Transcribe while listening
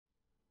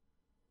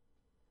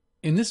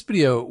In this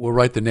video, we'll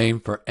write the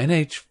name for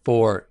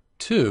NH4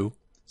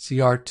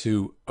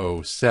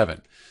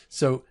 2Cr2O7.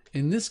 So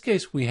in this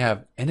case, we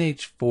have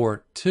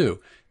NH4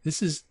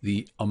 This is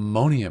the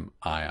ammonium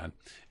ion.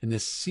 And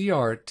this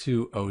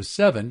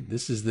Cr2O7,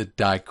 this is the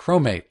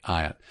dichromate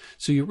ion.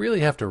 So you really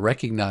have to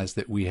recognize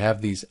that we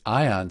have these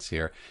ions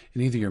here,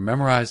 and either you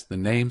memorize the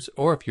names,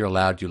 or if you're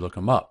allowed, you look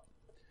them up.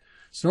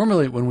 So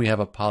normally when we have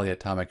a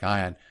polyatomic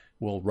ion,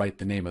 we'll write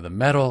the name of the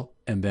metal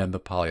and then the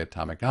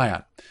polyatomic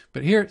ion.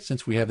 But here,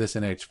 since we have this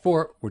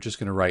NH4, we're just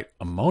going to write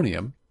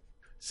ammonium,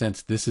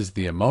 since this is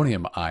the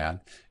ammonium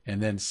ion,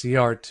 and then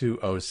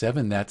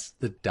Cr2O7, that's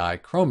the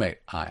dichromate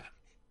ion.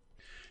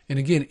 And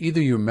again,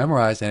 either you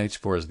memorize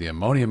NH4 as the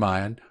ammonium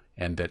ion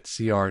and that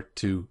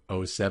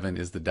Cr2O7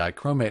 is the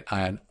dichromate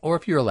ion, or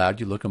if you're allowed,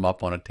 you look them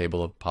up on a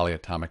table of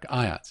polyatomic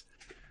ions.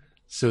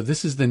 So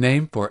this is the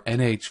name for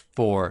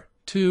NH4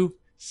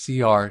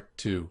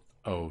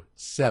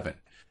 Cr2O7.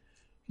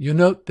 You'll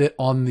note that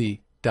on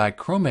the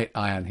dichromate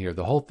ion here,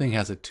 the whole thing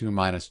has a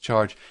 2-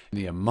 charge. And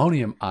the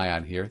ammonium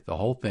ion here, the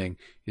whole thing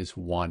is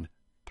 1+.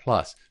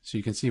 So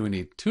you can see we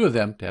need two of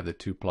them to have the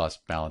 2+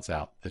 balance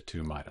out the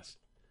 2-.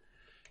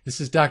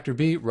 This is Dr.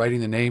 B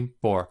writing the name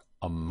for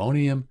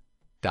ammonium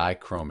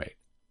dichromate.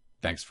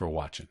 Thanks for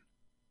watching.